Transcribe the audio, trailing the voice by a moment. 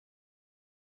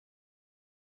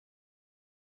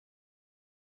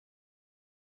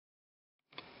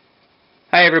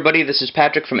Hi everybody, this is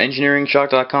Patrick from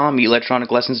EngineeringShock.com,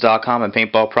 electroniclessons.com, and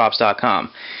PaintballProps.com.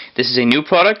 This is a new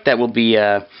product that will be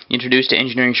introduced to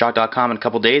EngineeringShock.com in a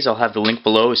couple days. I'll have the link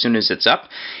below as soon as it's up.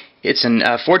 It's an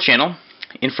 4-channel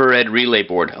infrared relay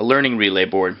board, a learning relay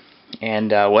board.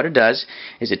 And what it does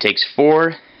is it takes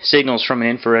 4 signals from an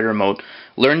infrared remote,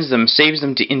 learns them, saves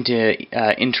them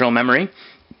into internal memory,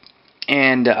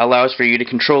 and allows for you to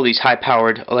control these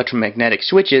high-powered electromagnetic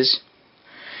switches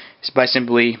by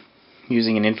simply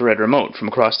using an infrared remote from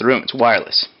across the room. It's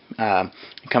wireless.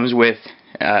 It comes with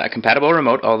a compatible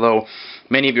remote, although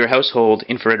many of your household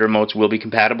infrared remotes will be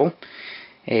compatible.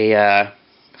 A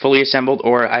fully assembled,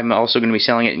 or I'm also going to be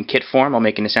selling it in kit form. I'll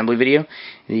make an assembly video.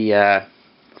 The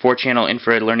 4-channel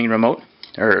infrared learning remote,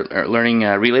 or learning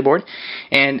relay board,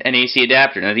 and an AC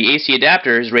adapter. Now the AC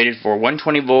adapter is rated for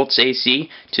 120 volts AC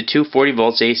to 240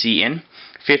 volts AC in,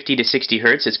 50 to 60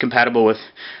 hertz. It's compatible with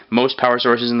most power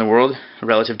sources in the world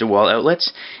relative to wall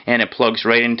outlets, and it plugs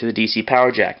right into the DC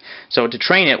power jack. So to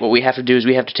train it, what we have to do is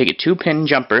we have to take a 2-pin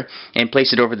jumper and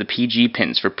place it over the PG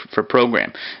pins for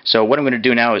program. So what I'm going to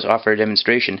do now is offer a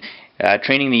demonstration.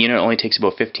 Training the unit only takes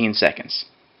about 15 seconds.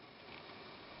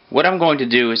 What I'm going to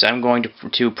do is I'm going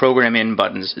to program in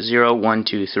buttons 0, 1,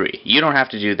 2, 3. You don't have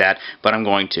to do that, but I'm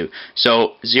going to.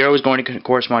 So 0 is going to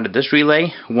correspond to this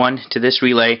relay, 1 to this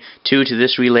relay, 2 to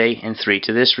this relay, and 3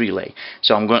 to this relay.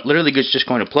 So I'm literally just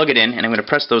going to plug it in, and I'm going to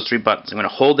press those 3 buttons. I'm going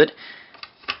to hold it,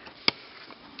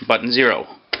 button 0.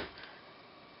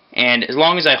 And as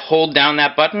long as I hold down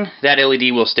that button, that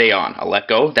LED will stay on. I'll let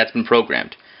go. That's been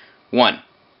programmed. 1,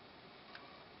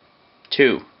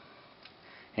 2,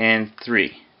 and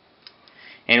 3.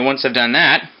 And once I've done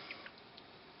that,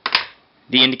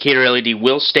 the indicator LED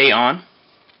will stay on,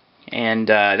 and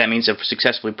that means I've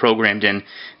successfully programmed in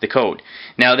the code.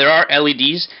 Now there are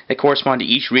LEDs that correspond to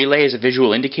each relay as a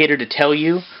visual indicator to tell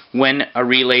you when a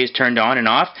relay is turned on and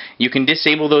off. You can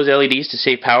disable those LEDs to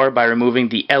save power by removing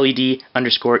the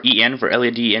LED_EN for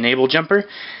LED enable jumper,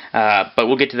 but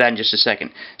we'll get to that in just a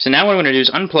second. So now what I'm going to do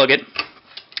is unplug it,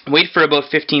 wait for about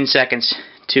 15 seconds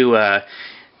to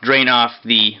drain off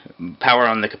the power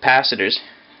on the capacitors,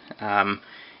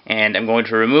 and I'm going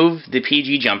to remove the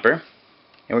PG jumper, and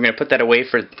we're going to put that away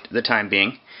for the time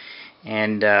being.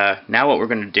 And now what we're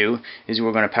going to do is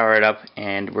we're going to power it up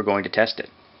and we're going to test it.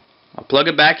 I'll plug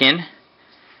it back in,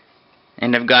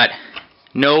 and I've got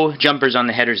no jumpers on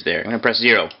the headers there. I'm going to press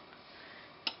 0,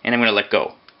 and I'm going to let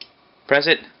go. Press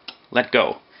it, let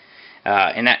go.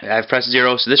 And I've pressed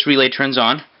 0, so this relay turns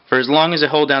on for as long as I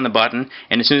hold down the button,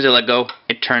 and as soon as I let go,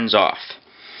 it turns off.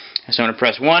 So I'm going to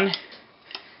press 1,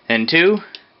 then 2,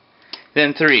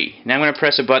 then 3. Now I'm going to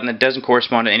press a button that doesn't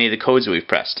correspond to any of the codes that we've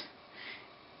pressed.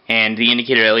 And the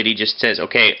indicator LED just says,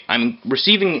 okay, I'm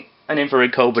receiving an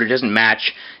infrared code, but it doesn't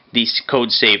match these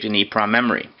codes saved in EEPROM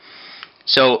memory.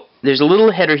 So there's a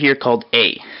little header here called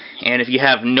A. And if you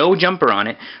have no jumper on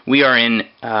it, we are in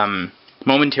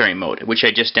momentary mode, which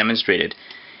I just demonstrated.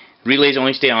 Relays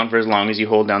only stay on for as long as you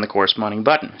hold down the corresponding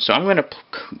button. So I'm going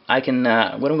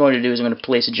to, what I'm going to do is I'm going to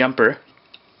place a jumper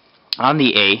on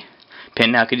the A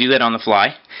pin. Now I can do that on the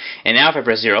fly. And now if I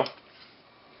press 0,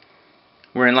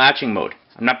 we're in latching mode.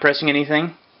 I'm not pressing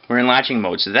anything. We're in latching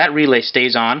mode. So that relay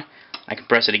stays on. I can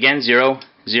press it again. 0,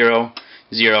 0,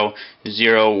 0,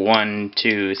 0, 1,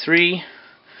 2, 3,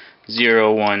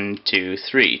 0, 1, 2,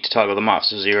 3 to toggle them off.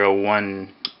 So 0,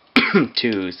 1,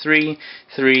 2, 3,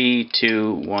 3,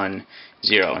 2, 1,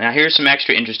 0. Now here's some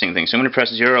extra interesting things. So I'm going to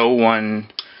press 0, 1,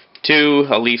 2,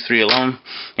 I'll leave 3 alone,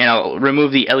 and I'll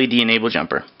remove the LED enable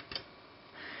jumper.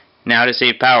 Now to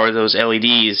save power, those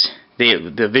LEDs,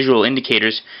 the visual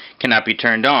indicators, cannot be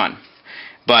turned on.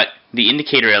 But the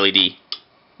indicator LED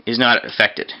is not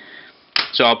affected.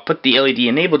 So I'll put the LED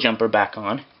enable jumper back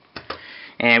on,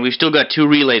 and we've still got 2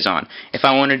 relays on. If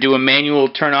I want to do a manual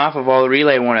turn off of all the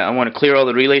relay, I want to clear all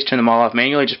the relays, turn them all off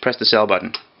manually, just press the cell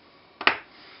button.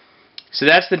 So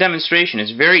that's the demonstration.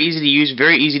 It's very easy to use,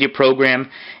 very easy to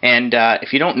program, and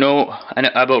if you don't know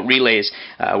about relays,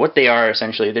 what they are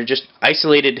essentially, they're just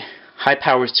isolated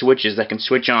high-powered switches that can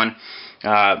switch on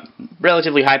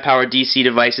relatively high-powered DC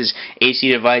devices,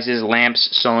 AC devices,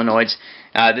 lamps, solenoids,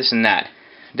 this and that.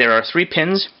 There are 3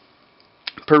 pins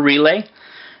per relay.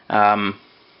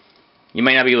 You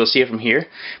might not be able to see it from here,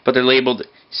 but they're labeled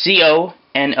CO,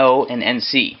 NO, and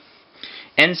NC.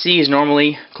 NC is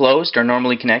normally closed or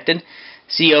normally connected,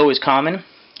 CO is common,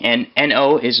 and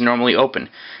NO is normally open.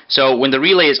 So when the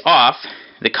relay is off,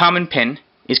 the common pin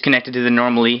is connected to the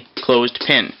normally closed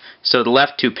pin. So the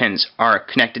left 2 pins are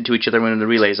connected to each other when the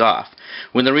relay is off.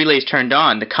 When the relay is turned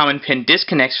on, the common pin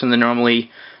disconnects from the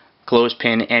normally close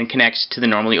pin and connects to the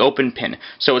normally open pin.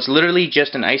 So it's literally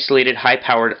just an isolated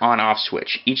high-powered on-off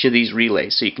switch, each of these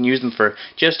relays. So you can use them for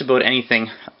just about anything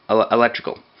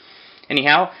electrical.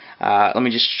 Anyhow, let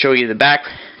me just show you the back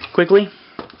quickly.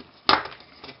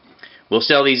 We'll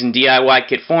sell these in DIY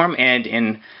kit form and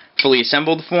in fully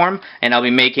assembled form, and I'll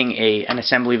be making an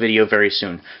assembly video very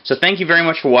soon. So thank you very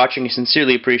much for watching. I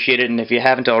sincerely appreciate it, and if you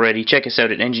haven't already, check us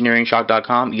out at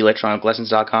engineeringshock.com,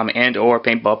 electroniclessons.com, and or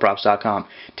paintballprops.com.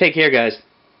 Take care, guys.